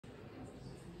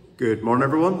Good morning,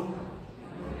 everyone.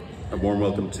 A warm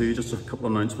welcome to you. Just a couple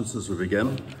of announcements as we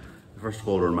begin. First of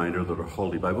all, a reminder that our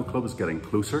Holiday Bible Club is getting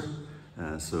closer,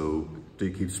 so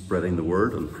do keep spreading the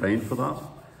word and praying for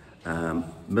that.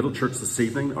 Middle Church this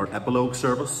evening, our epilogue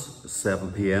service is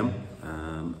 7 p.m.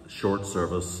 Short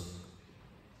service,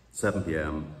 7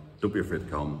 p.m. Don't be afraid to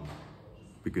come.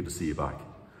 Be good to see you back.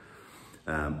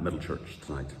 Middle Church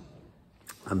tonight.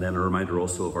 And then a reminder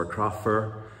also of our craft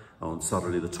fair on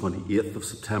Saturday the 28th of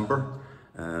September.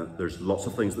 There's lots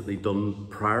of things that need done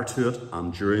prior to it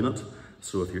and during it.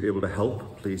 So if you're able to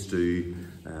help, please do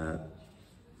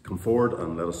come forward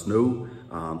and let us know,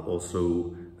 and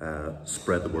also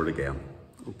spread the word again.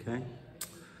 Okay.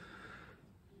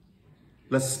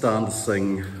 Let's stand to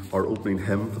sing our opening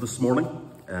hymn for this morning,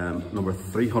 number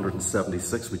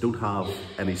 376. We don't have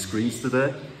any screens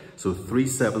today, so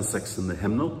 376 in the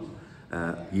hymnal.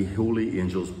 Ye holy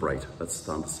angels bright. Let's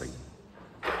stand to sing.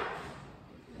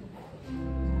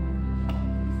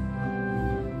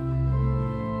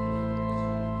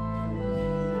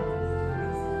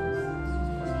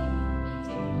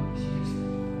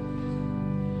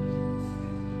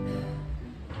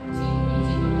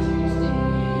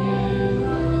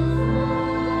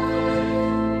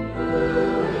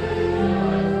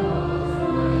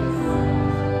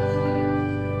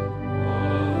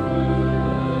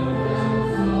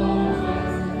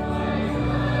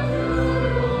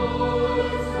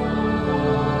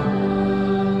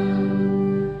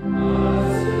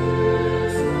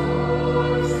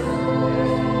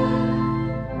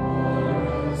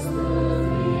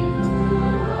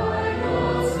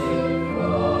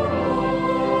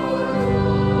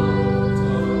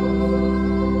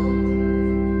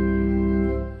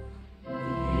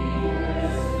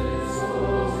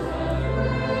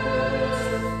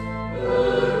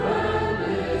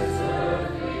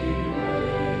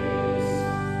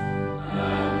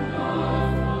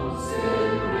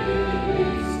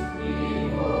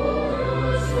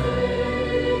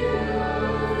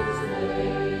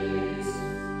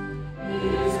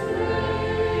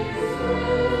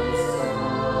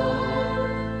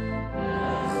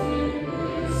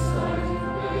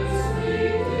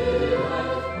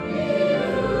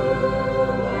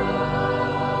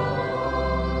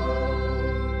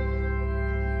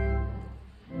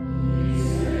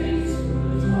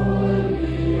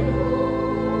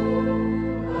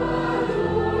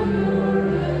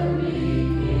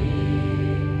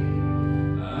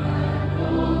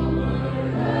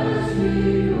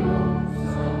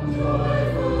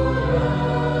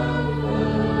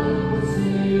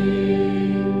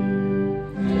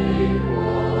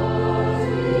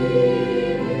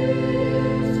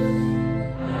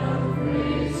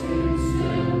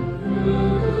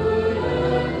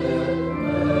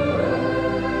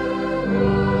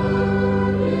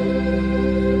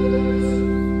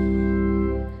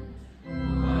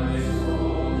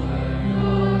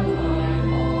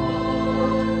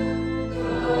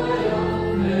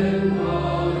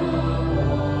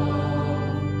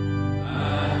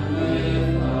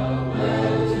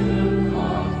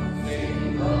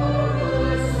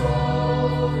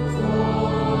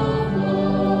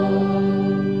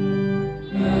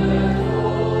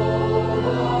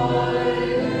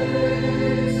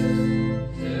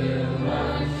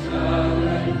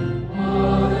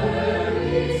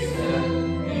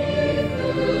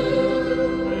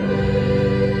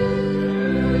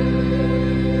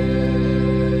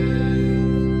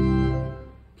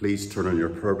 Please turn on your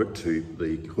prayer book to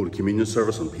the Holy Communion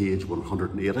service on page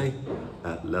 180.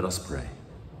 Let us pray.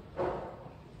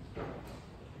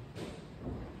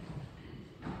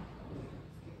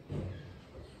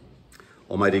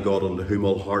 Almighty God, unto whom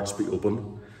all hearts be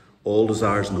open, all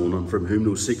desires known, and from whom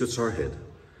no secrets are hid,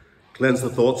 cleanse the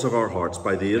thoughts of our hearts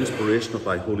by the inspiration of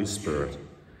thy Holy Spirit,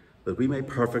 that we may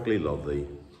perfectly love thee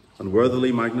and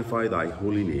worthily magnify thy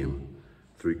holy name,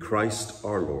 through Christ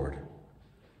our Lord.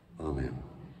 Amen.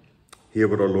 Hear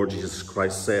what our Lord Jesus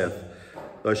Christ saith: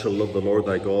 Thou shalt love the Lord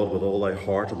thy God with all thy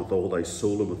heart, and with all thy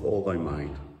soul, and with all thy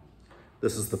mind.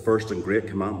 This is the first and great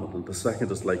commandment, and the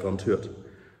second is like unto it: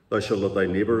 Thou shalt love thy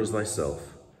neighbour as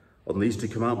thyself. On these two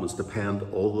commandments depend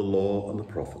all the law and the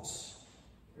prophets.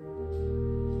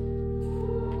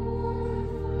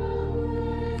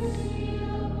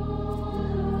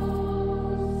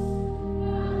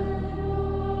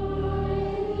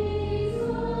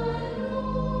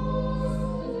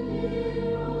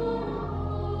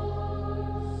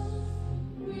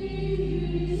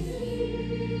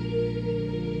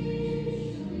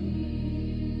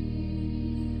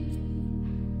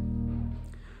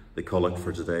 The collect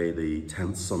for today, the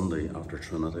 10th Sunday after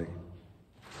Trinity.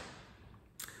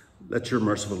 Let your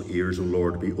merciful ears, O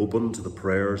Lord, be open to the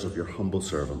prayers of your humble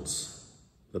servants,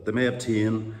 that they may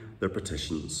obtain their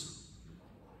petitions.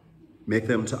 Make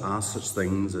them to ask such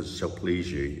things as shall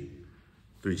please you,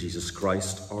 through Jesus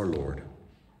Christ our Lord.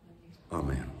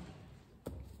 Amen.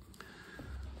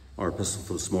 Our epistle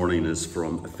for this morning is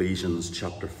from Ephesians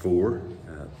chapter 4,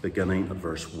 beginning at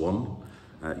verse 1.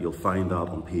 You'll find that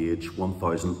on page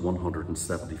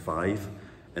 1175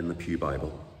 in the Pew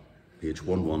Bible. Page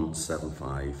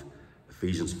 1175,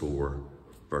 Ephesians 4,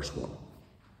 verse 1.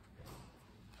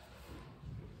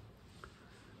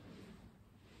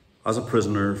 As a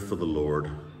prisoner for the Lord,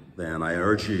 then I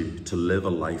urge you to live a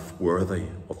life worthy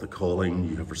of the calling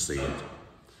you have received.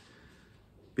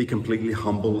 Be completely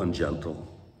humble and gentle.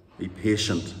 Be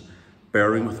patient,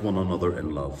 bearing with one another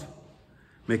in love.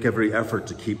 Make every effort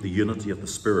to keep the unity of the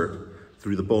Spirit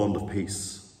through the bond of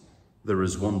peace. There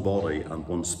is one body and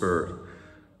one Spirit,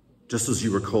 just as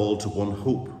you were called to one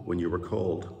hope when you were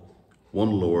called.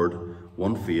 One Lord,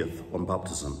 one faith, one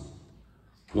baptism.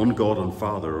 One God and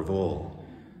Father of all,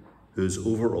 who is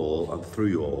over all and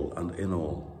through all and in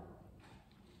all.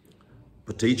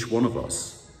 But to each one of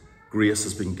us, grace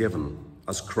has been given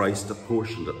as Christ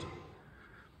apportioned it.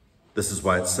 This is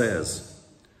why it says,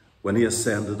 when he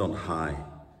ascended on high,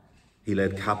 he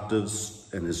led captives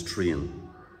in his train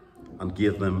and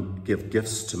gave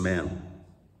gifts to men.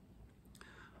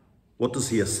 What does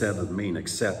he ascended mean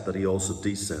except that he also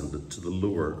descended to the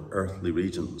lower earthly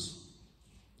regions?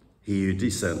 He who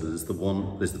descended is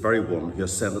the very one who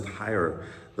ascended higher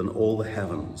than all the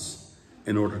heavens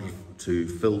in order to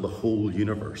fill the whole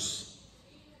universe.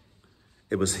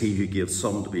 It was he who gave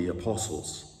some to be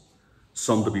apostles,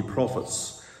 some to be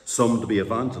prophets, some to be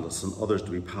evangelists, and others to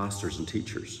be pastors and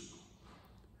teachers,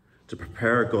 to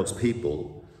prepare God's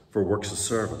people for works of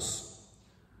service,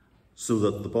 so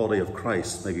that the body of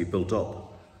Christ may be built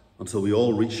up until we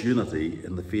all reach unity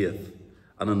in the faith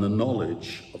and in the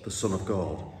knowledge of the Son of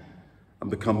God,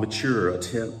 and become mature,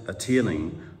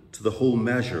 attaining to the whole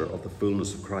measure of the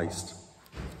fullness of Christ.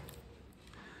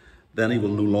 Then we will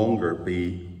no longer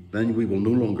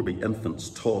be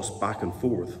infants tossed back and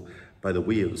forth by the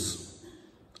waves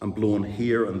and blown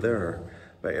here and there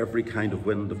by every kind of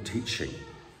wind of teaching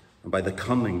and by the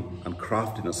cunning and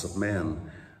craftiness of men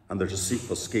and their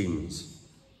deceitful schemes.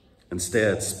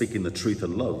 Instead, speaking the truth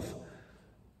in love,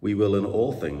 we will in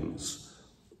all things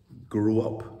grow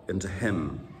up into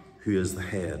him who is the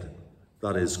head,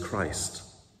 that is Christ.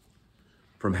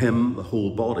 From him, the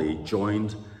whole body,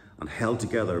 joined and held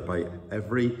together by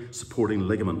every supporting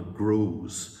ligament,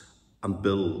 grows and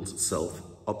builds itself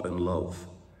up in love,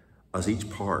 as each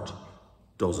part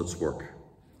does its work.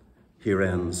 Here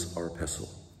ends our epistle.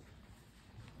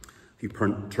 If you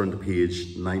turn to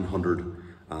page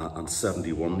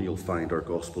 971, you'll find our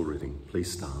gospel reading.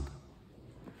 Please stand.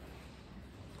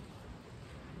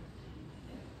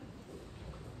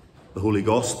 The Holy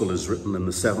Gospel is written in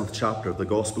the 7th chapter of the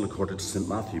Gospel according to St.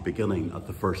 Matthew, beginning at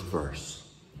the 1st verse.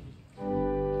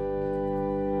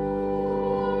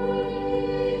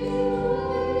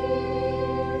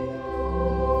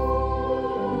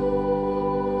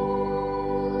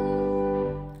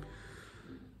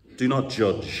 Do not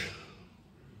judge,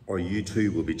 or you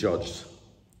too will be judged.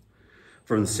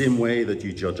 For in the same way that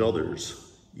you judge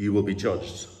others, you will be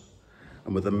judged,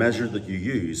 and with the measure that you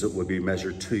use, it will be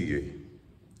measured to you.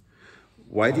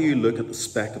 Why do you look at the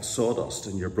speck of sawdust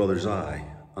in your brother's eye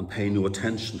and pay no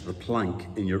attention to the plank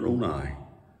in your own eye?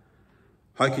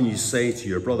 How can you say to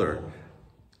your brother,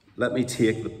 let me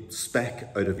take the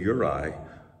speck out of your eye,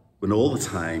 when all the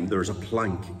time there is a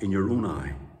plank in your own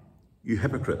eye? You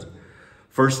hypocrite!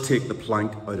 First take the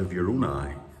plank out of your own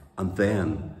eye, and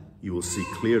then you will see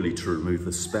clearly to remove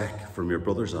the speck from your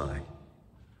brother's eye.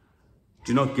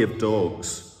 Do not give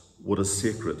dogs what is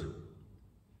sacred.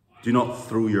 Do not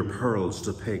throw your pearls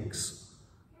to pigs.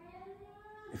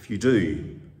 If you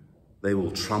do, they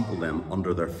will trample them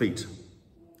under their feet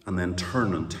and then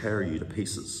turn and tear you to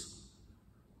pieces.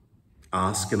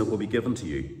 Ask and it will be given to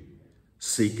you.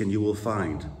 Seek and you will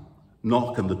find.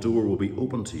 Knock and the door will be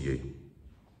opened to you.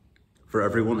 For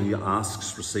everyone who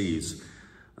asks receives,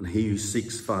 and he who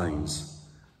seeks finds,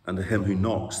 and to him who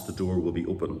knocks the door will be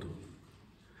opened.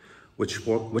 Which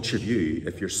of you,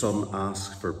 if your son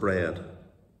asks for bread,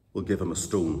 will give him a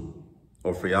stone?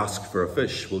 Or if he asks for a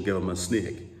fish, will give him a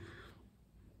snake?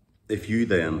 If you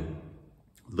then,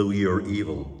 though you are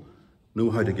evil, know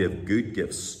how to give good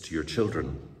gifts to your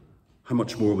children, how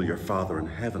much more will your Father in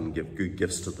heaven give good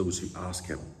gifts to those who ask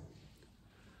him?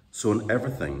 So in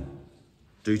everything,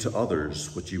 do to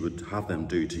others what you would have them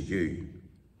do to you,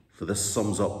 for this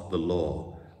sums up the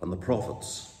law and the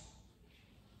prophets.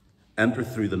 Enter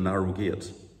through the narrow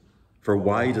gate, For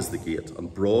wide is the gate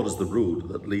and broad is the road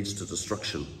that leads to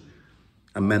destruction,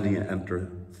 and many enter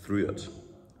through it.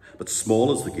 But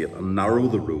small is the gate and narrow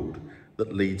the road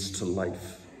that leads to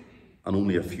life, and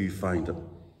only a few find it.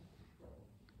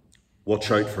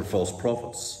 Watch out for false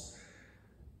prophets.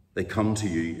 They come to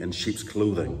you in sheep's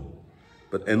clothing,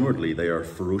 but inwardly they are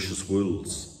ferocious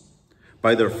wolves.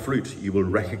 By their fruit you will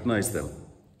recognize them.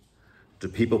 Do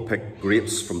people pick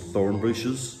grapes from thorn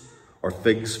bushes, or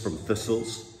figs from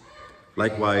thistles?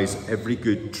 Likewise, every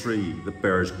good tree that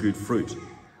bears good fruit,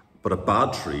 but a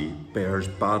bad tree bears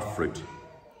bad fruit.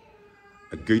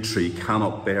 A good tree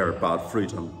cannot bear bad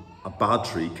fruit, and a bad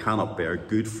tree cannot bear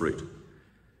good fruit.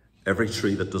 Every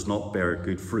tree that does not bear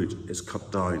good fruit is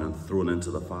cut down and thrown into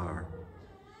the fire.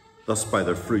 Thus by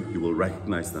their fruit you will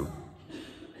recognize them.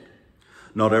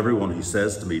 Not everyone who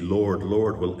says to me, Lord,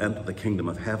 Lord, will enter the kingdom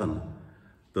of heaven,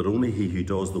 but only he who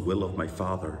does the will of my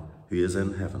Father who is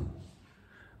in heaven.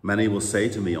 Many will say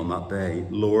to me on that day,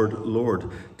 Lord,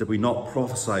 Lord, did we not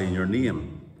prophesy in your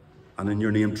name, and in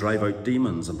your name drive out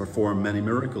demons and perform many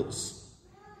miracles?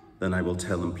 Then I will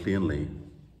tell them plainly,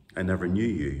 I never knew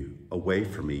you. Away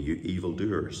from me, you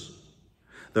evildoers.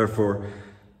 Therefore,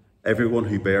 everyone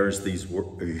who hears these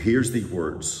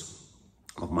words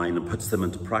of mine and puts them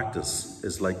into practice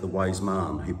is like the wise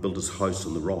man who built his house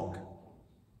on the rock.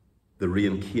 The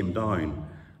rain came down,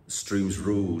 the streams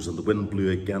rose, and the wind blew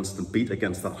against and beat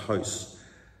against that house.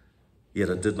 Yet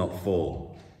it did not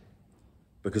fall,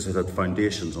 because it had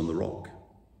foundations on the rock.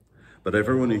 But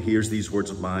everyone who hears these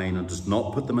words of mine and does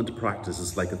not put them into practice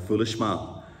is like a foolish man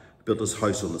who built his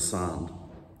house on the sand.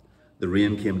 The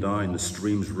rain came down, the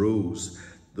streams rose,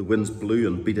 the winds blew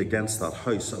and beat against that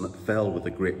house, and it fell with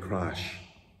a great crash.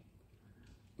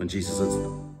 When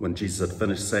Jesus had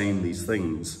finished saying these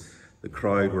things, the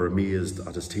crowd were amazed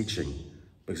at his teaching,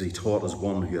 because he taught as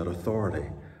one who had authority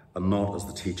and not as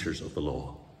the teachers of the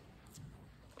law.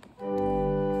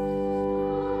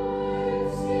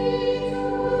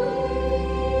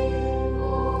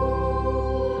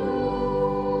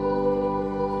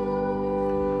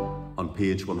 On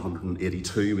page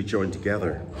 182, we join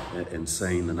together in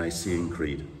saying the Nicene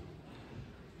Creed.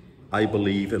 I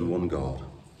believe in one God,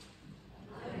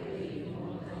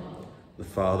 the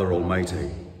Father Almighty,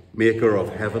 maker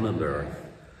of heaven and earth,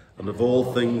 and of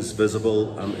all things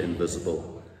visible and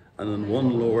invisible, and in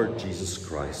one Lord Jesus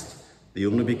Christ, the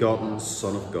only begotten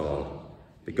Son of God,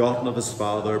 begotten of his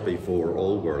Father before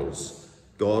all worlds,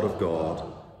 God of God,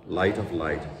 light of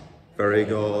light, very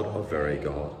God of very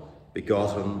God,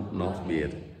 begotten, not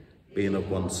made, being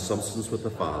of one substance with the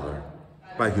Father,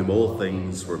 by whom all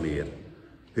things were made,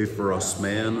 who for us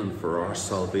men and for our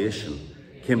salvation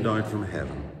came down from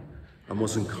heaven, and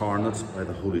was incarnate by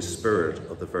the Holy Spirit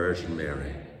of the Virgin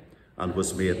Mary, and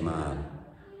was made man,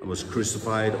 and was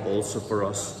crucified also for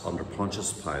us under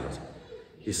Pontius Pilate.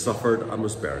 He suffered and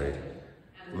was buried.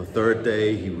 On the third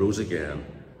day he rose again,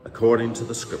 according to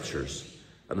the Scriptures,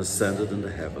 and ascended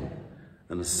into heaven,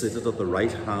 and is seated at the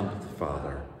right hand of the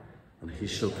Father, and he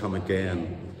shall come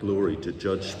again with glory to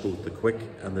judge both the quick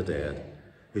and the dead,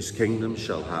 whose kingdom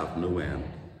shall have no end.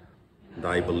 And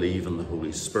I believe in the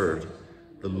Holy Spirit,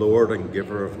 the Lord and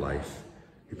giver of life,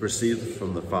 who proceedeth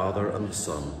from the Father and the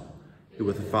Son, who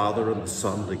with the Father and the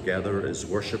Son together is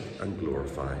worshipped and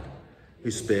glorified, who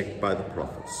spake by the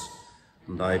prophets.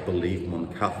 And I believe in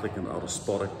one Catholic and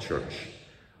apostolic Church.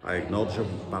 I acknowledge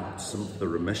of baptism for the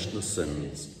remission of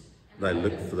sins, and I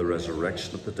look for the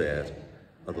resurrection of the dead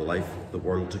and the life of the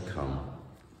world to come.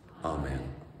 Amen.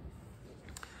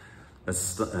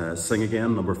 Let's sing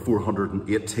again, number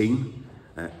 418.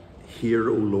 Here,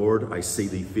 O Lord, I see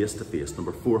thee face to face,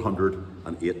 number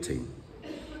 418.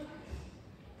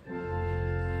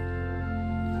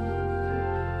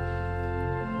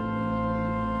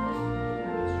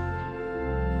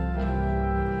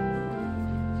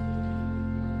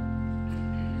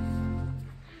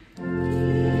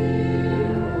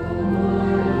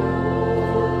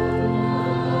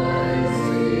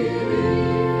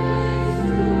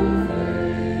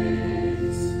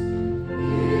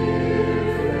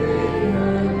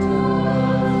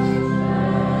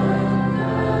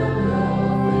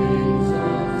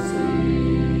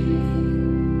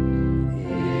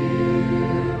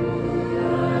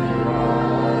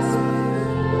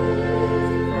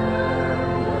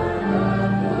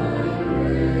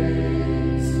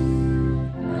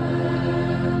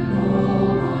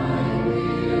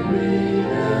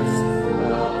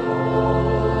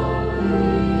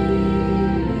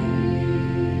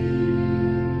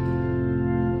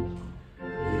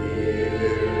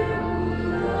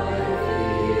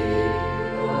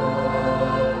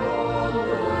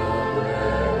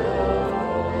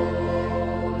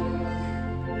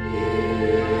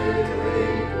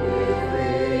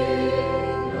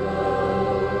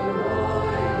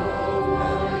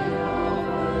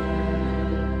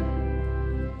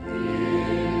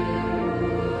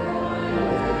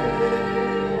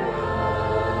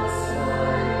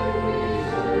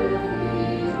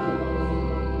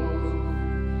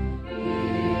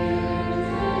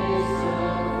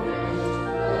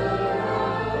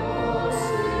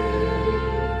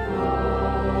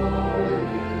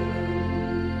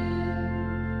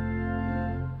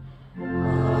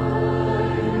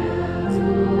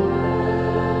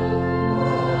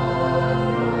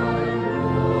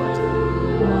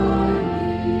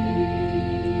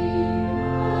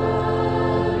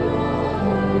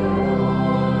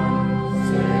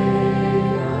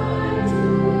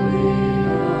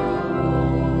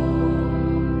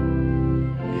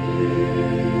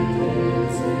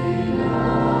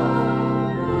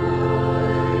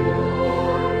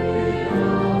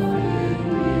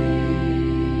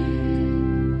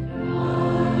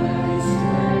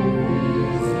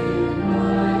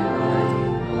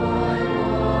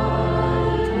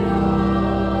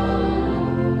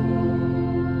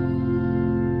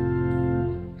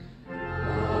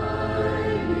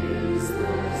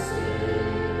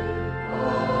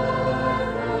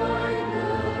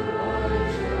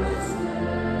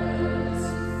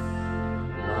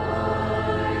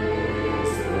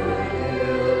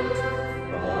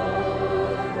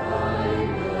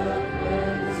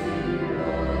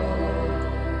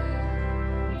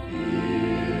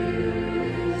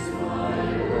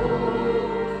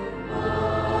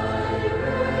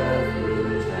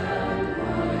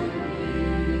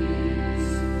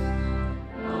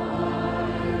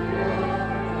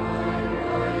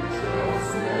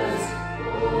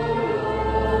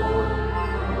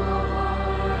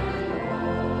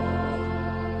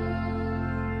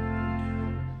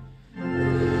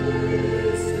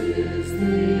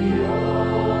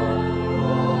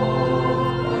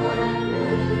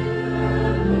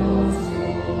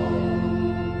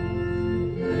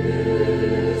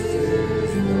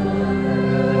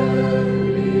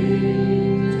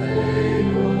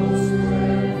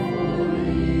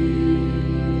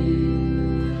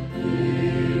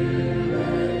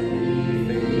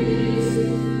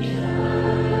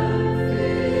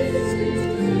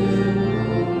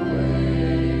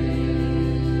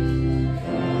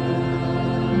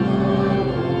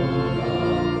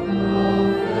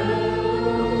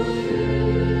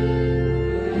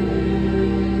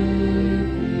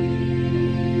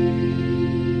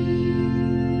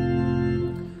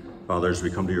 as we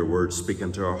come to your word, speak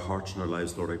into our hearts and our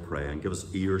lives, Lord, I pray, and give us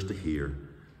ears to hear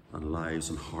and lives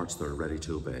and hearts that are ready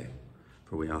to obey.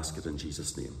 For we ask it in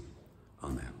Jesus' name.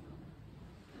 Amen.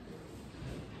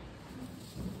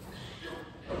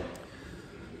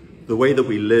 The way that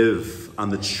we live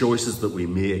and the choices that we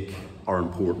make are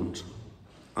important.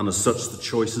 And as such, the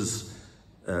choices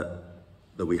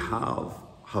that we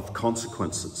have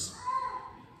consequences.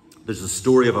 There's a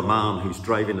story of a man who's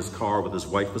driving his car with his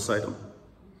wife beside him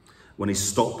when he's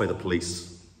stopped by the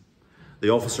police. The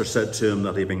officer said to him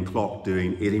that he'd been clocked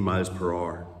doing 80 miles per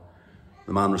hour.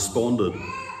 The man responded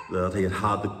that he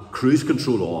had the cruise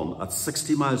control on at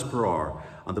 60 miles per hour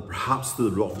and that perhaps the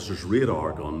officer's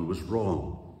radar gun was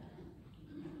wrong.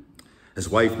 His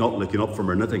wife, not looking up from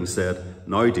her knitting, said,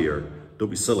 "Now, dear, don't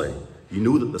be silly. You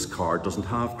know that this car doesn't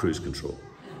have cruise control."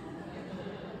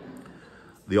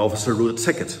 The officer wrote a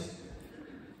ticket.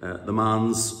 The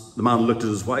man looked at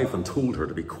his wife and told her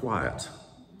to be quiet.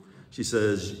 She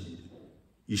says,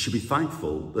 "You should be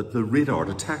thankful that the radar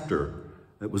detector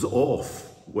was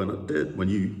off when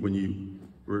you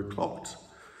were clocked."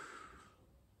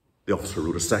 The officer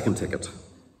wrote a second ticket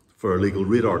for a legal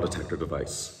radar detector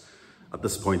device. At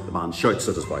this point, the man shouts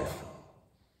at his wife.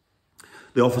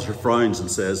 The officer frowns and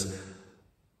says,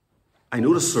 "I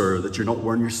notice, sir, that you're not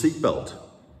wearing your seatbelt.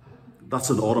 That's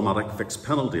an automatic fixed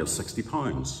penalty of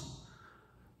 £60.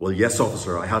 "Well, yes,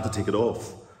 officer, I had to take it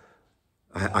off.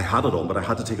 I had it on, but I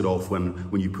had to take it off when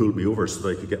you pulled me over so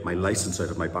that I could get my license out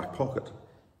of my back pocket."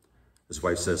 His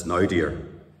wife says, "Now, dear,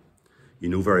 you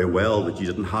know very well that you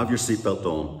didn't have your seatbelt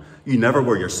on. You never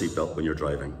wear your seatbelt when you're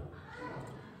driving."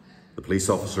 The police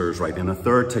officer is writing a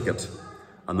third ticket,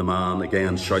 and the man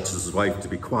again shouts at his wife to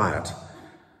be quiet.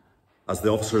 As the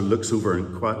officer looks over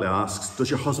and quietly asks, "Does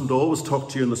your husband always talk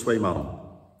to you in this way, madam?"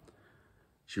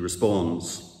 She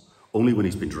responds, "Only when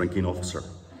he's been drinking, officer."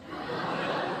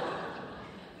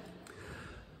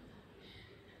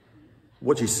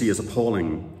 What you see is an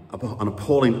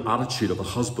appalling attitude of a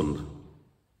husband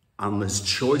and his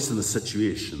choice in the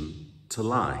situation to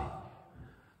lie.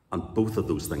 And both of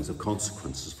those things have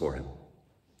consequences for him.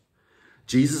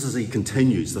 Jesus, as he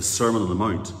continues the Sermon on the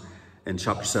Mount in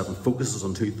chapter 7, focuses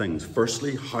on two things.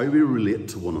 Firstly, how we relate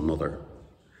to one another,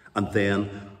 and then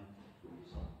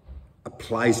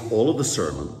applies all of the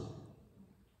sermon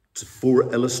to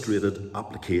 4 illustrated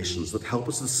applications that help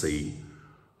us to see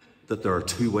that there are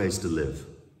 2 ways to live: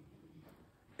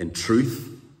 in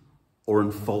truth or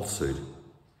in falsehood.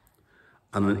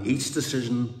 And in each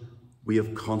decision, we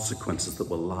have consequences that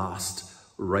will last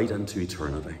right into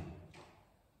eternity.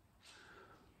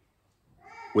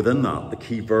 Within that, the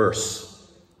key verse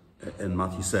in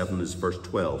Matthew 7 is verse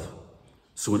 12.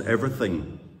 "So in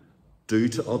everything, do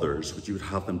to others what you would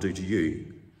have them do to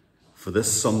you, for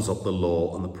this sums up the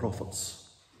law and the prophets."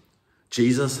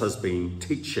 Jesus has been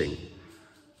teaching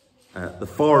the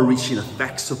far-reaching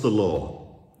effects of the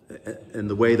law in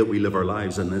the way that we live our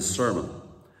lives in this sermon.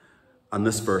 And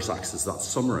this verse acts as that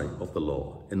summary of the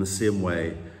law, in the same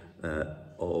way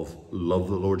of love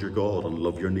the Lord your God and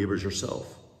love your neighbours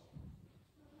yourself.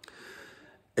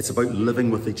 It's about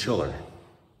living with each other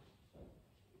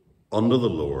under the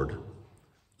Lord,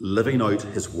 living out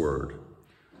his word,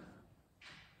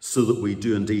 so that we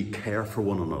do indeed care for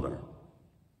one another,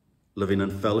 living in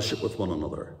fellowship with one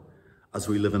another, as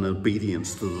we live in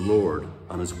obedience to the Lord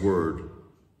and his word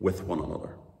with one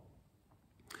another.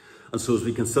 And so as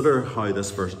we consider how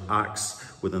this verse acts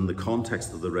within the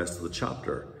context of the rest of the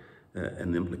chapter,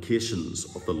 and the implications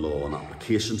of the law and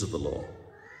applications of the law,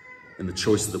 in the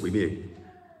choices that we make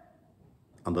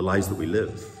and the lives that we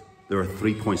live, there are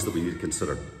 3 points that we need to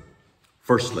consider.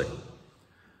 Firstly,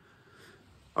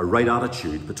 a right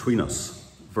attitude between us,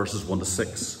 verses 1 to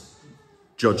 6.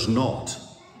 "Judge not,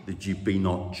 that you be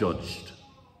not judged."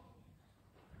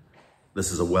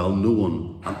 This is a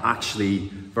well-known and actually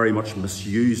very much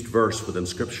misused verse within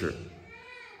Scripture,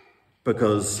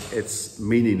 because its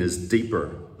meaning is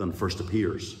deeper than first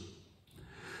appears.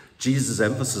 Jesus'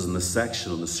 emphasis in this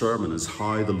section of the sermon is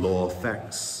how the law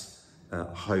affects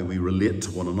how we relate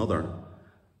to one another.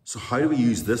 So how do we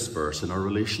use this verse in our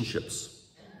relationships?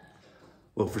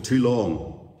 Well, for too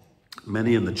long,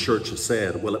 many in the church have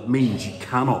said, well, it means you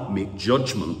cannot make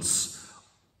judgments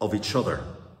of each other,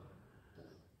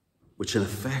 which in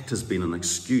effect has been an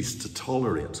excuse to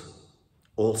tolerate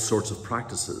all sorts of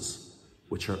practices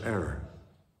which are error.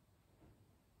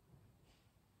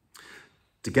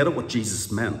 To get at what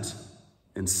Jesus meant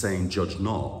in saying judge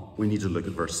not, we need to look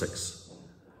at verse 6.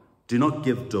 "Do not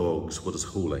give dogs what is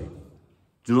holy.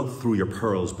 Do not throw your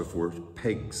pearls before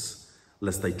pigs,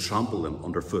 lest they trample them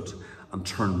underfoot and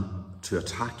turn to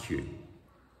attack you."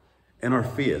 In our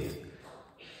faith,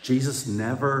 Jesus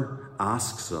never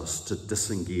asks us to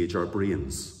disengage our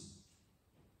brains.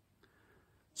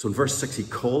 So in verse 6, he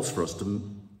calls for us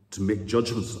to make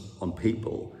judgments on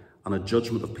people, and a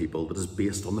judgment of people that is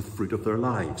based on the fruit of their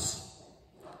lives.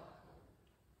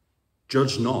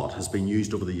 Judge not has been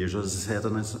used over the years, as I said,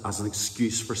 as an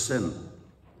excuse for sin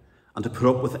and to put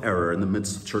up with error in the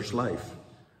midst of church life.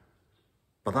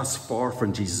 But that's far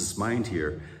from Jesus' mind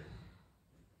here,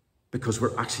 because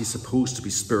we're actually supposed to be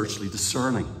spiritually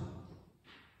discerning,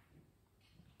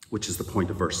 which is the point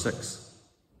of verse 6.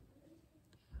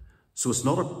 So it's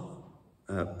not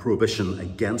a prohibition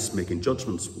against making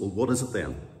judgments. Well, what is it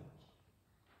then?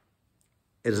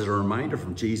 It is a reminder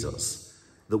from Jesus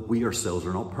that we ourselves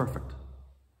are not perfect.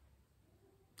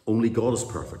 Only God is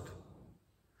perfect.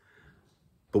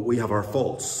 But we have our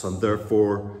faults, and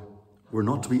therefore we're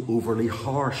not to be overly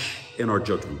harsh in our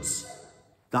judgments.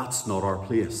 That's not our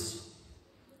place.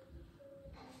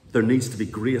 There needs to be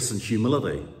grace and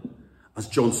humility. As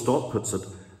John Stott puts it,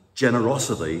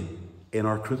 generosity in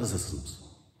our criticisms.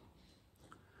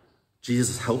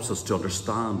 Jesus helps us to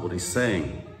understand what he's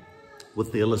saying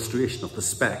with the illustration of the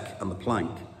speck and the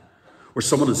plank, where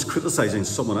someone is criticizing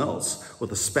someone else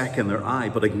with a speck in their eye,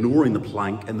 but ignoring the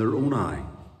plank in their own eye.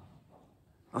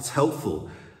 That's helpful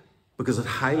because it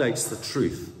highlights the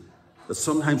truth that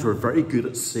sometimes we're very good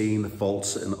at seeing the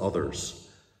faults in others,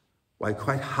 while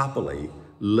quite happily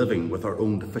living with our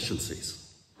own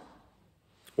deficiencies.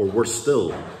 Or worse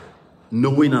still,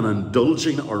 knowing and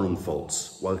indulging our own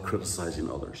faults while criticizing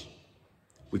others.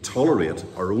 We tolerate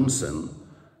our own sin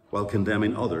while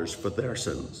condemning others for their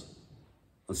sins.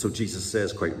 And so Jesus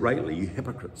says quite rightly, you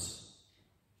hypocrites.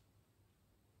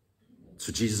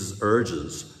 So Jesus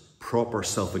urges proper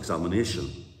self-examination.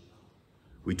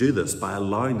 We do this by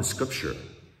allowing the scripture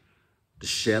to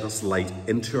shed its light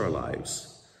into our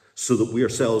lives so that we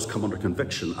ourselves come under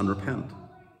conviction and repent.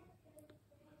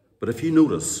 But if you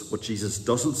notice, what Jesus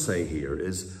doesn't say here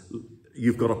is,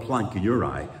 you've got a plank in your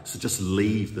eye, so just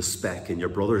leave the speck in your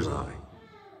brother's eye.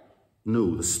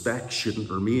 No, the speck shouldn't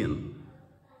remain.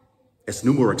 It's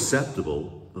no more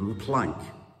acceptable than the plank.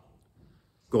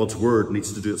 God's word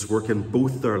needs to do its work in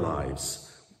both their lives,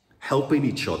 helping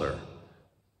each other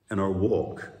in our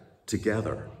walk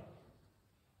together,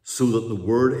 so that the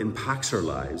word impacts our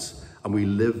lives and we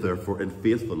live, therefore, in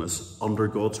faithfulness under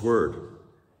God's word.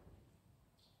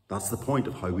 That's the point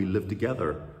of how we live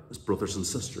together as brothers and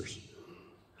sisters.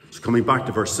 So coming back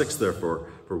to verse 6,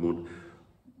 therefore, for a moment,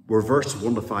 where verse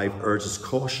 1 to 5 urges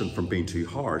caution from being too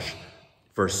harsh,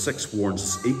 verse 6 warns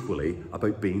us equally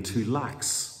about being too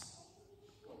lax.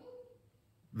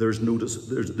 There's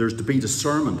to be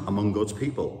discernment among God's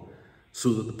people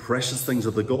so that the precious things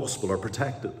of the gospel are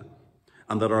protected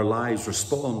and that our lives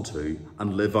respond to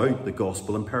and live out the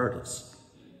gospel imperatives.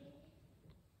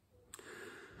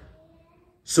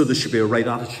 So there should be a right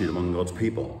attitude among God's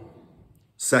people.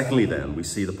 Secondly, then, we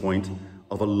see the point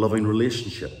of a loving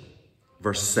relationship.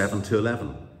 Verse 7 to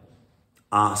 11.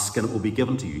 Ask and it will be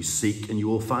given to you. Seek and you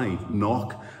will find.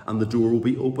 Knock and the door will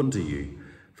be opened to you.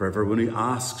 For everyone who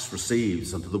asks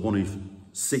receives, and to the one who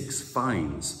seeks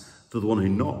finds. To the one who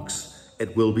knocks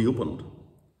it will be opened.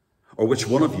 Or which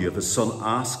one of you, if his son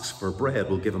asks for bread,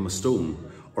 will give him a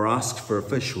stone? Or asks for a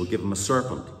fish, will give him a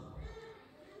serpent?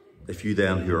 If you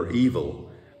then, who are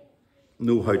evil,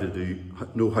 know how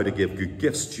to give good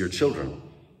gifts to your children,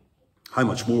 how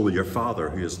much more will your Father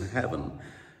who is in heaven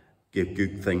give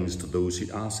good things to those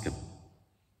who ask him?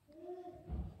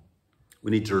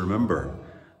 We need to remember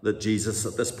that Jesus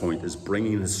at this point is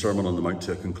bringing his Sermon on the Mount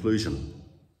to a conclusion.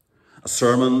 A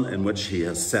sermon in which he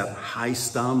has set high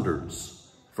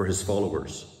standards for his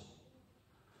followers.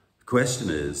 The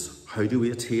question is, how do we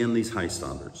attain these high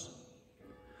standards?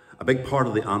 A big part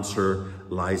of the answer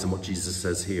lies in what Jesus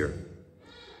says here,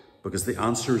 because the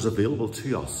answer is available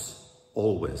to us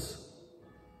always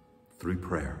through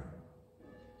prayer.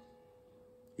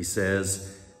 He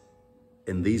says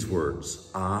in these words,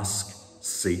 ask,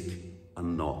 seek,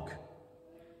 and knock.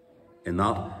 In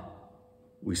that,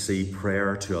 we see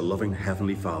prayer to a loving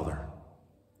Heavenly Father,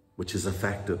 which is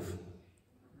effective.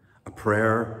 A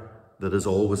prayer that is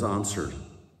always answered.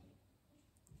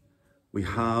 We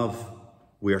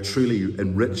are truly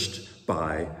enriched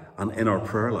by and in our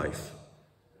prayer life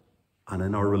and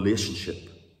in our relationship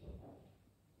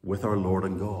with our Lord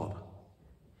and God,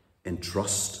 in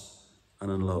trust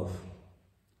and in love.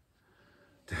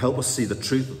 To help us see the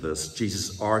truth of this,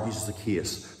 Jesus argues the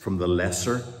case from the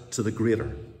lesser to the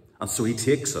greater. And so he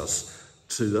takes us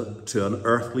to an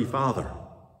earthly father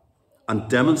and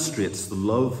demonstrates the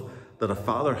love that a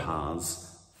father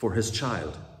has for his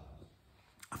child.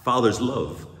 A father's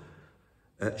love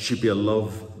should be a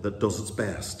love that does its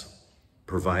best,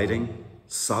 providing,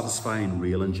 satisfying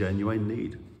real and genuine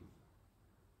need.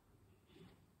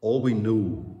 All we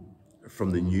know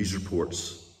from the news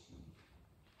reports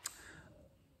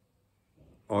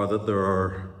are that there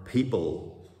are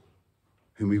people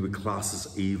whom we would class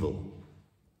as evil,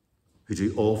 who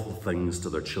do awful things to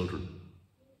their children,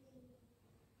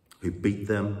 who beat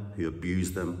them, who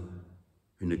abuse them,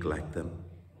 who neglect them.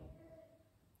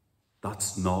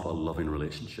 That's not a loving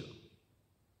relationship.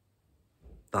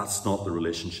 That's not the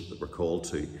relationship that we're called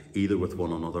to, either with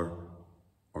one another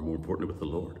or, more importantly, with the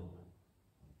Lord.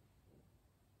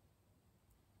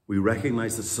 We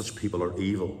recognize that such people are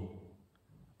evil,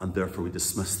 and therefore we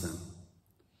dismiss them.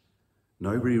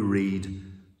 Now we read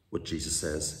what Jesus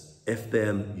says: if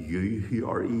then you who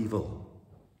are evil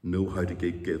know how to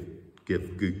give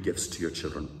good gifts to your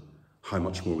children, how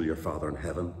much more will your Father in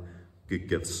heaven give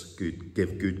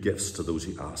good gifts to those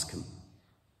who ask him?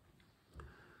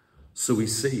 So we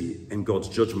see in God's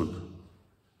judgment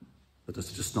that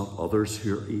it's just not others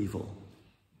who are evil.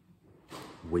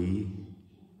 We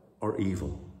are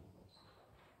evil.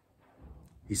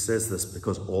 He says this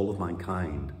because all of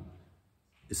mankind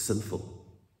is sinful,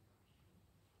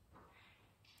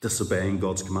 disobeying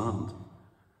God's command.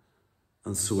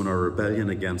 And so in our rebellion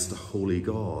against a holy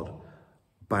God,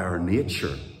 by our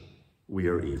nature, we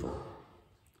are evil.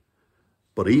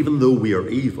 But even though we are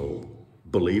evil,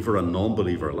 believer and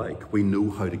non-believer alike, we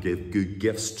know how to give good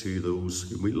gifts to those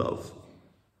whom we love.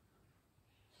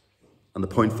 And the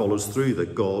point follows through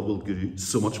that God will do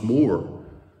so much more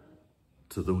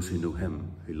to those who know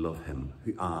him, who love him,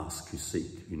 who ask, who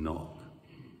seek, who knock.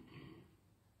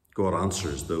 God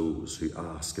answers those who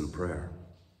ask in prayer.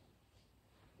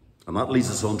 And that leads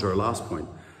us on to our last point,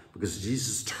 because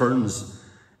Jesus turns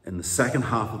in the second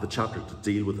half of the chapter to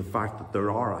deal with the fact that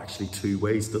there are actually two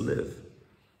ways to live.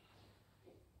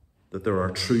 That there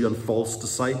are true and false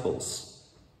disciples.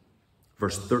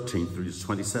 Verse 13 through to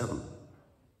 27.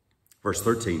 Verse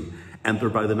 13, enter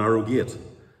by the narrow gate.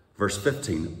 Verse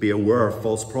 15, be aware of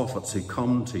false prophets who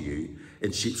come to you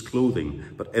in sheep's clothing,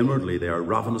 but inwardly they are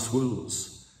ravenous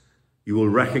wolves. You will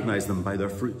recognize them by their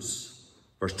fruits.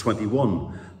 Verse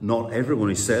 21, not everyone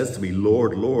who says to me,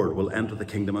 Lord, Lord, will enter the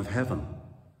kingdom of heaven.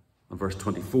 And verse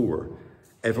 24,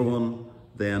 everyone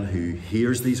then who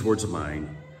hears these words of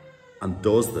mine and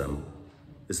does them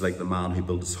is like the man who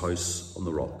built his house on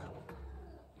the rock.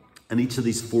 In each of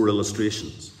these four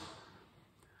illustrations,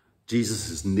 Jesus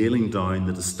is nailing down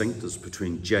the distinctives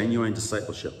between genuine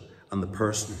discipleship and the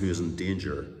person who is in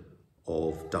danger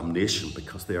of damnation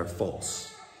because they are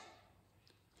false.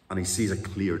 And he sees a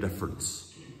clear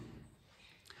difference.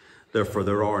 Therefore,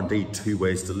 there are indeed two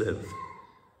ways to live.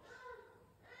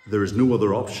 There is no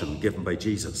other option given by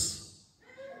Jesus.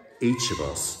 Each of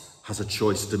us has a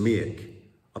choice to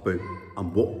make about,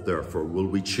 and what therefore will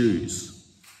we choose?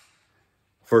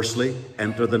 Firstly,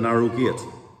 enter the narrow gate,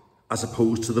 as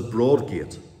opposed to the broad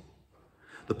gate.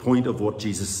 The point of what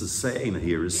Jesus is saying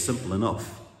here is simple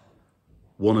enough.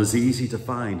 One is easy to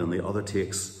find and the other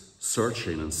takes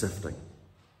searching and sifting.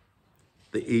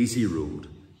 The easy road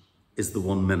is the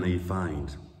one many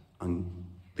find and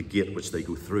the gate which they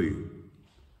go through.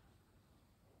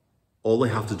 All they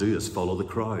have to do is follow the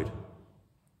crowd.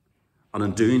 And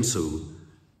in doing so,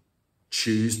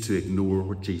 choose to ignore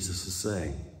what Jesus is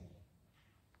saying.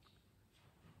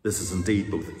 This is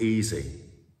indeed both easy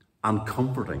and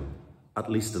comforting, at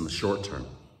least in the short term.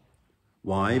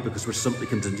 Why? Because we're simply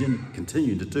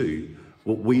continuing to do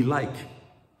what we like.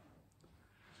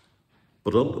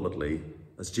 But ultimately,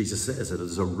 as Jesus says, it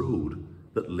is a road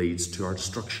that leads to our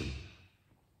destruction.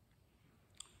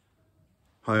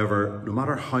 However, no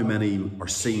matter how many are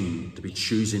seen to be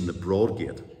choosing the broad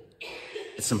gate,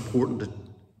 it's important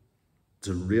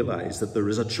to realize that there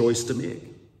is a choice to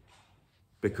make,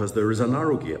 because there is a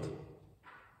narrow gate.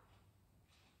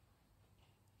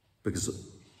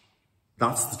 Because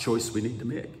that's the choice we need to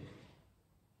make.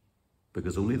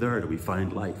 Because only there do we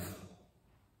find life,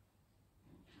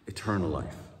 eternal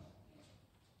life.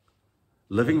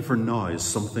 Living for now is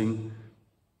something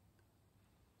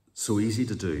so easy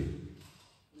to do,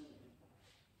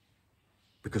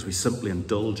 because we simply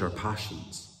indulge our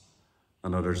passions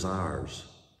and our desires,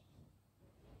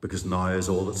 because now is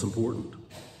all that's important.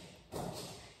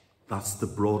 That's the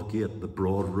broad gate, the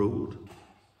broad road.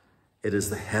 It is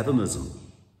the hedonism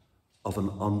of an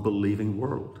unbelieving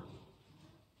world.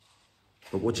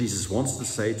 But what Jesus wants to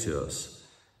say to us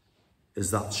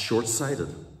is that's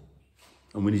short-sighted.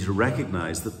 And we need to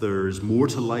recognize that there is more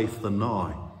to life than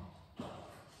now.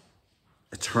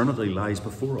 Eternity lies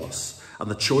before us. And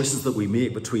the choices that we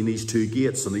make between these two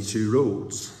gates and these two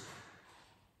roads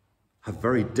have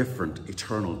very different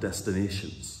eternal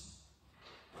destinations.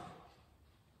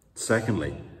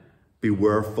 Secondly,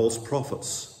 beware false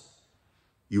prophets.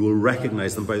 You will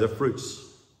recognize them by their fruits.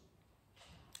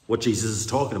 What Jesus is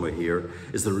talking about here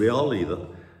is the reality that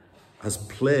has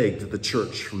plagued the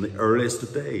church from the earliest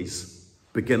of days,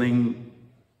 beginning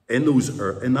in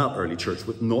that early church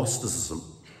with Gnosticism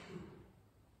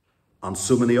and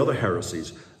so many other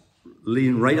heresies,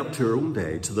 leading right up to our own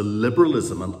day to the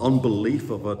liberalism and unbelief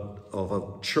of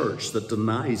a church that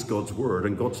denies God's word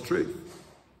and God's truth.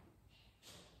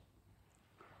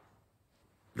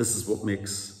 This is what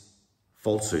makes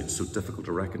falsehood so difficult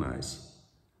to recognize,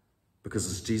 because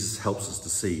as Jesus helps us to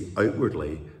see,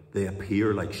 outwardly they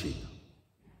appear like sheep,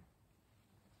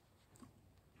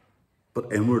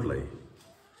 but inwardly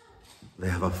they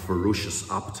have a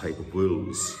ferocious appetite of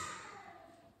wolves,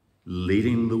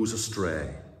 leading those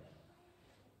astray,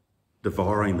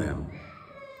 devouring them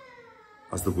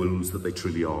as the wolves that they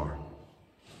truly are.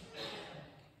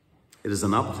 It is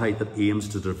an appetite that aims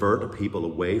to divert a people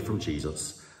away from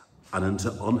Jesus and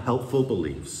into unhelpful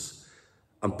beliefs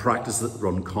and practices that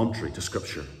run contrary to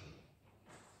Scripture.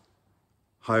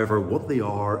 However, what they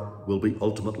are will be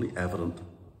ultimately evident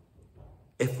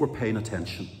if we're paying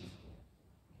attention,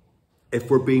 if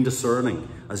we're being discerning,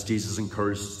 as Jesus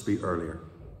encouraged us to be earlier.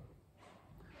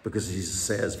 Because Jesus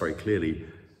says very clearly,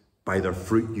 by their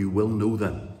fruit you will know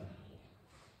them.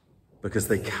 Because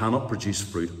they cannot produce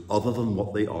fruit other than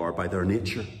what they are by their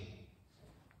nature.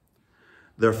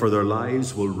 Therefore their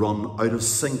lives will run out of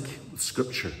sync with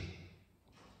Scripture.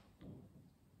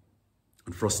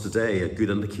 And for us today, a good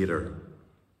indicator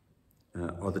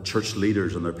are the church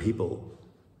leaders and their people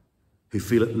who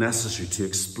feel it necessary to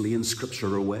explain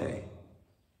Scripture away,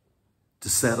 to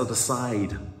set it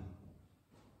aside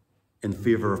in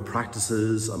favour of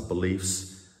practices and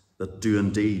beliefs that do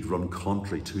indeed run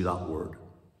contrary to that word.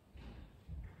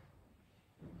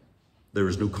 There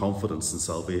is no confidence in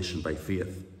salvation by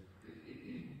faith.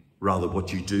 Rather,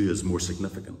 what you do is more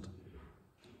significant.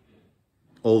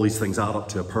 All these things add up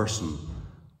to a person,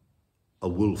 a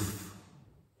wolf,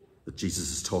 that Jesus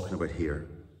is talking about here.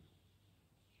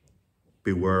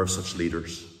 Beware of such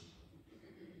leaders.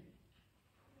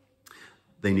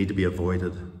 They need to be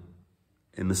avoided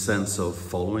in the sense of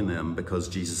following them, because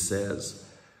Jesus says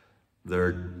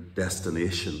their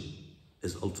destination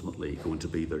is ultimately going to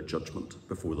be their judgment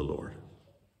before the Lord.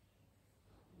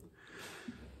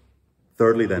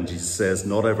 Thirdly then, Jesus says,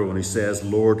 not everyone who says,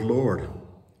 Lord, Lord,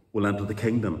 will enter the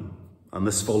kingdom. And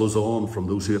this follows on from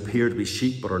those who appear to be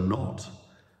sheep but are not.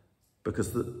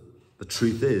 Because the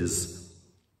truth is,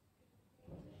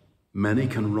 many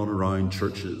can run around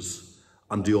churches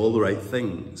and do all the right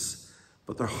things,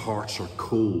 but their hearts are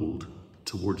cold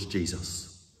towards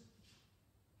Jesus.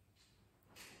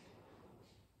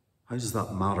 How does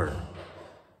that matter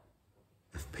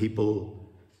if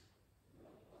people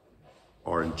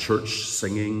are in church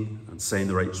singing and saying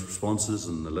the right responses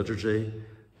in the liturgy,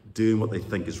 doing what they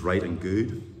think is right and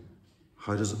good?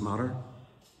 How does it matter?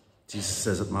 Jesus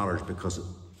says it matters because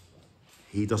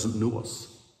he doesn't know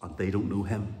us and they don't know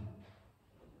him.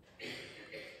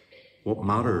 What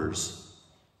matters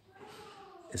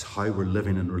is how we're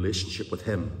living in relationship with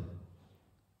him.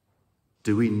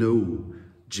 Do we know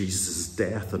Jesus'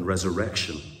 death and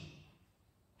resurrection?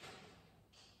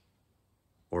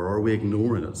 Or are we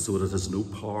ignoring it so that it has no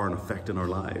power and effect in our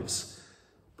lives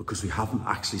because we haven't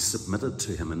actually submitted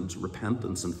to him in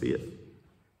repentance and faith?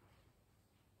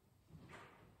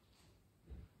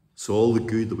 So all the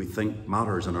good that we think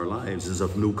matters in our lives is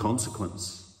of no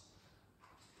consequence.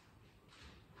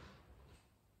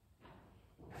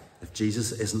 If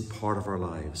Jesus isn't part of our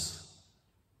lives,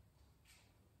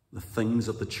 the things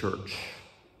of the church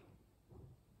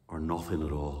are nothing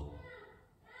at all.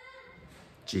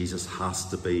 Jesus has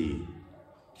to be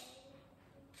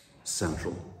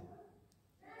central.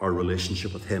 Our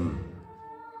relationship with him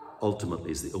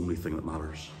ultimately is the only thing that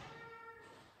matters.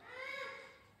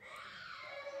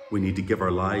 We need to give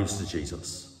our lives to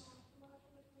Jesus.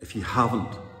 If you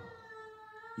haven't,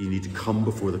 you need to come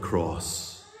before the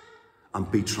cross and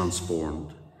be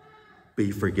transformed,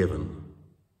 be forgiven.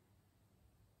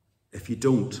 If you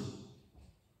don't,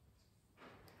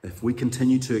 if we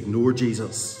continue to ignore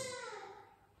Jesus,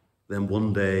 then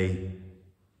one day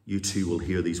you too will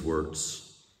hear these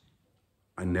words: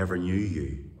 I never knew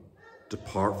you.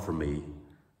 Depart from me,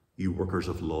 you workers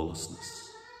of lawlessness.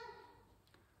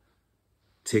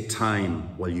 Take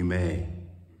time while you may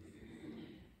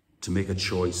to make a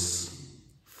choice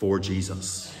for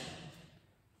Jesus.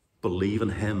 Believe in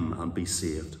him and be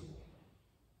saved.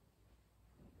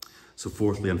 So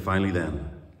fourthly and finally then,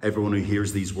 everyone who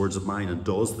hears these words of mine and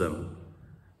does them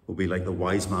We'll be like the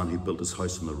wise man who built his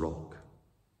house on the rock.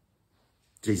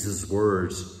 Jesus'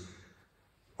 words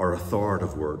are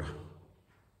authoritative word,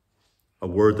 a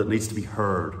word that needs to be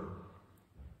heard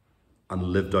and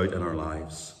lived out in our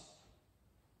lives.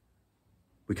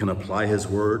 We can apply his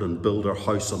word and build our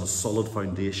house on a solid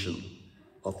foundation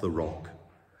of the rock.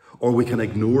 Or we can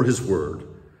ignore his word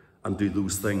and do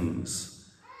those things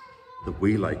that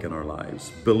we like in our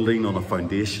lives, building on a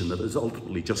foundation that is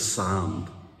ultimately just sand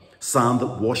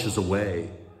that washes away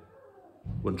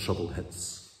when trouble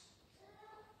hits.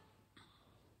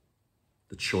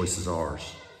 The choice is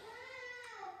ours.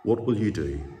 What will you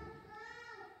do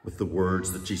with the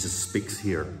words that Jesus speaks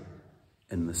here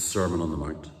in the Sermon on the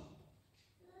Mount?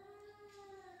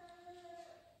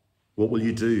 What will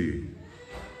you do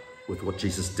with what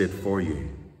Jesus did for you?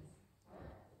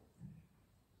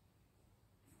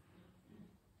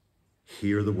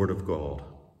 Hear the word of God.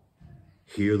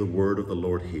 Hear the word of the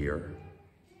Lord here.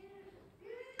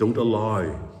 Don't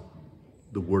allow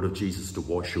the word of Jesus to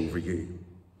wash over you.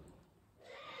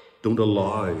 Don't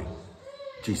allow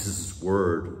Jesus'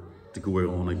 word to go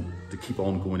on and to keep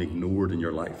on going ignored in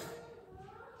your life.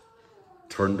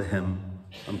 Turn to him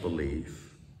and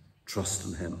believe. Trust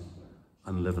in him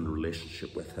and live in a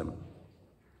relationship with him.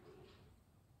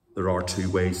 There are two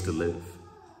ways to live,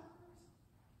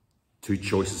 two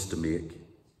choices to make.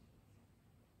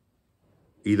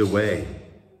 Either way,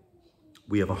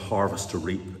 we have a harvest to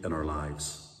reap in our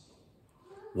lives,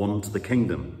 one to the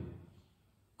kingdom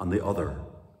and the other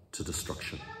to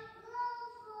destruction.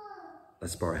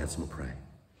 Let's bow our heads and we'll pray.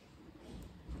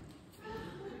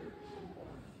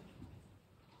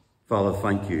 Father,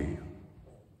 thank you.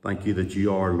 Thank you that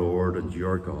you are Lord and you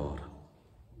are God.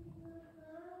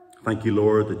 Thank you,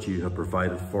 Lord, that you have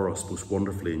provided for us most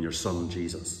wonderfully in your Son,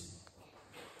 Jesus.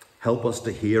 Help us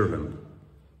to hear him,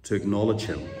 to acknowledge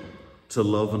him, to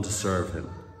love and to serve him,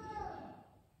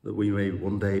 that we may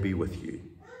one day be with you.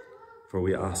 For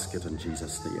we ask it in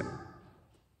Jesus' name.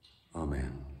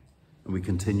 Amen. And we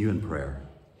continue in prayer.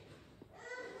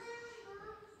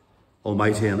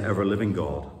 Almighty and ever-living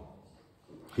God,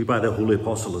 who by the Holy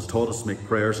Apostle has taught us to make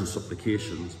prayers and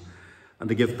supplications and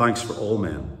to give thanks for all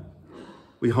men,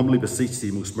 we humbly beseech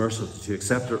thee most mercifully to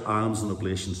accept our alms and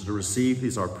oblations and to receive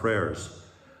these our prayers,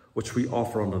 which we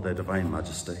offer unto thy divine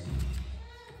majesty.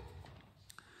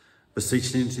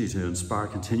 Beseeching thee to inspire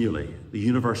continually the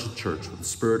universal church with the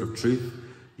spirit of truth,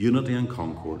 unity and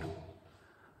concord,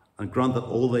 and grant that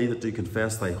all they that do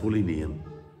confess thy holy name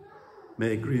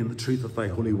may agree in the truth of thy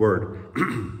holy word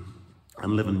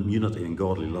and live in unity and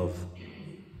godly love.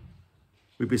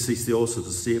 We beseech thee also to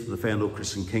save and defend all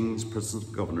Christian kings, princes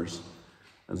and governors,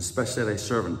 and especially thy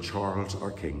servant Charles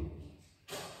our King,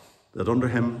 that under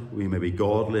him we may be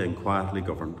godly and quietly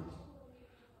governed,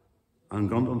 and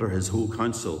grant under his whole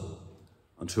council,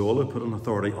 and to all who put an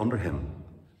authority under him,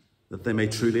 that they may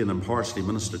truly and impartially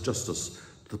minister justice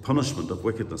to the punishment of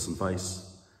wickedness and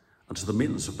vice, and to the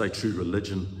maintenance of thy true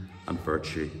religion and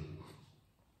virtue.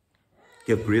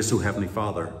 Give grace, O Heavenly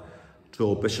Father, to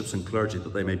all bishops and clergy,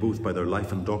 that they may both by their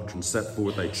life and doctrine set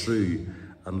forth thy true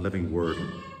and living word,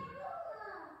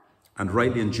 and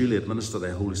rightly and duly administer thy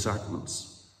holy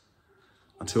sacraments.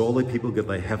 And to all thy people give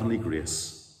thy heavenly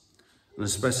grace, and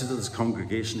especially to this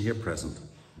congregation here present,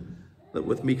 that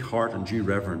with meek heart and due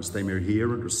reverence they may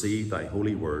hear and receive thy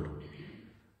holy word,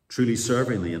 truly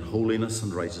serving thee in holiness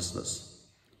and righteousness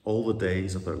all the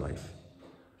days of their life.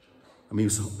 And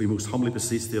we most humbly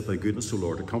beseech thee of thy goodness, O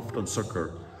Lord, to comfort and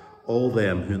succour all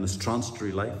them who in this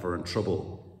transitory life are in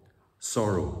trouble,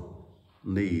 sorrow,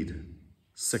 need,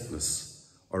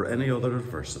 sickness, or any other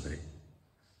adversity.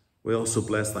 We also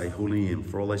bless thy holy name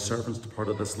for all thy servants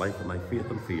departed this life in thy faith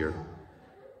and fear,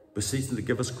 beseeching to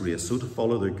give us grace so to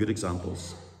follow their good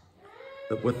examples,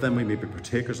 that with them we may be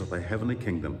partakers of thy heavenly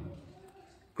kingdom.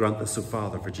 Grant this, O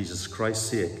Father, for Jesus Christ's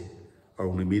sake, our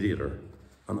only mediator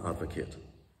and advocate.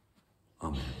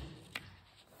 Amen.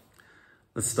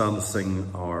 Let's stand to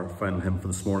sing our final hymn for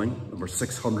this morning, number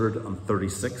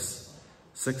 636,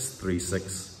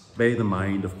 636, May the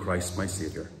Mind of Christ my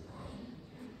Saviour.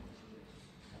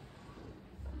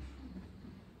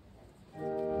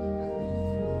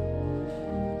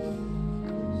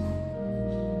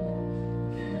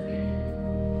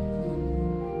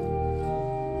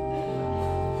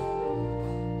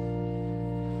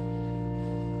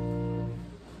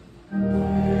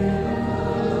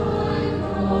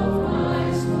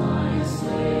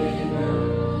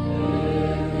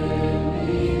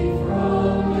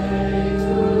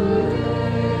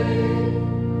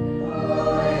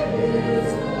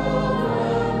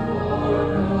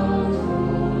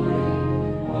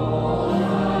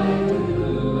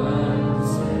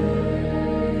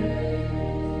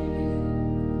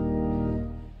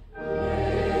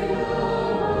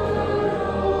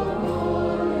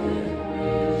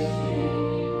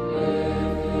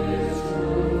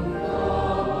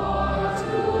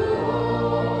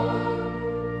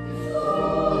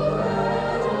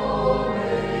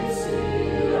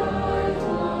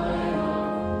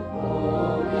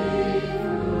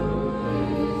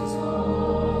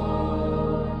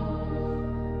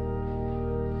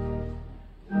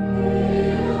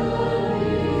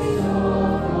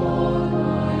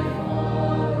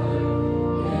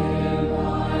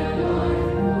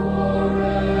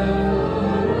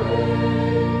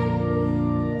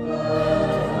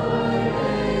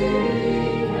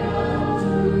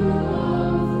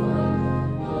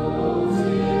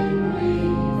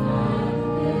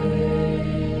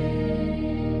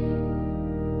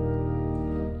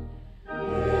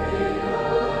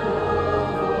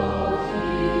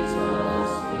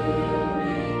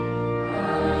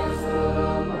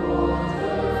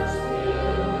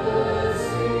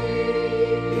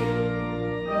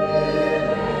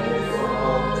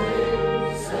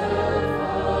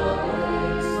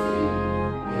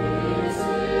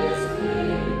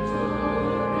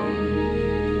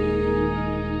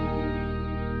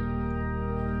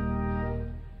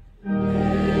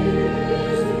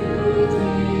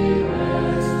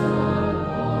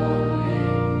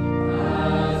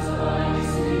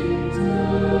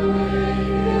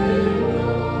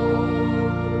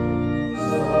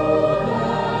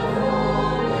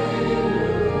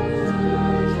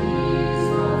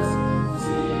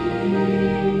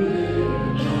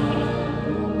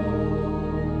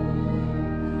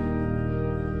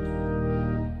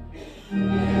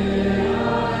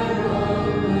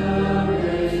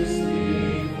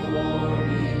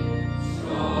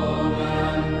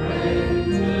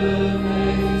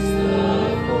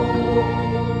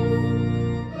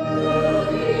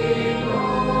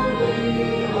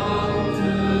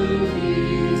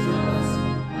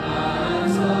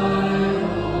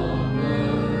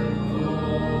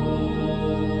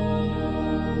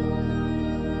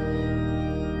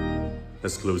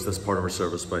 Let's close this part of our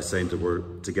service by saying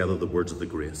together the words of the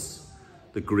grace.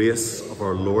 The grace of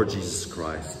our Lord Jesus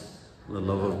Christ, and the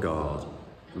love of God,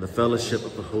 and the fellowship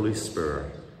of the Holy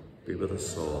Spirit be with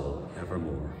us all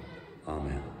evermore.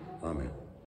 Amen. Amen.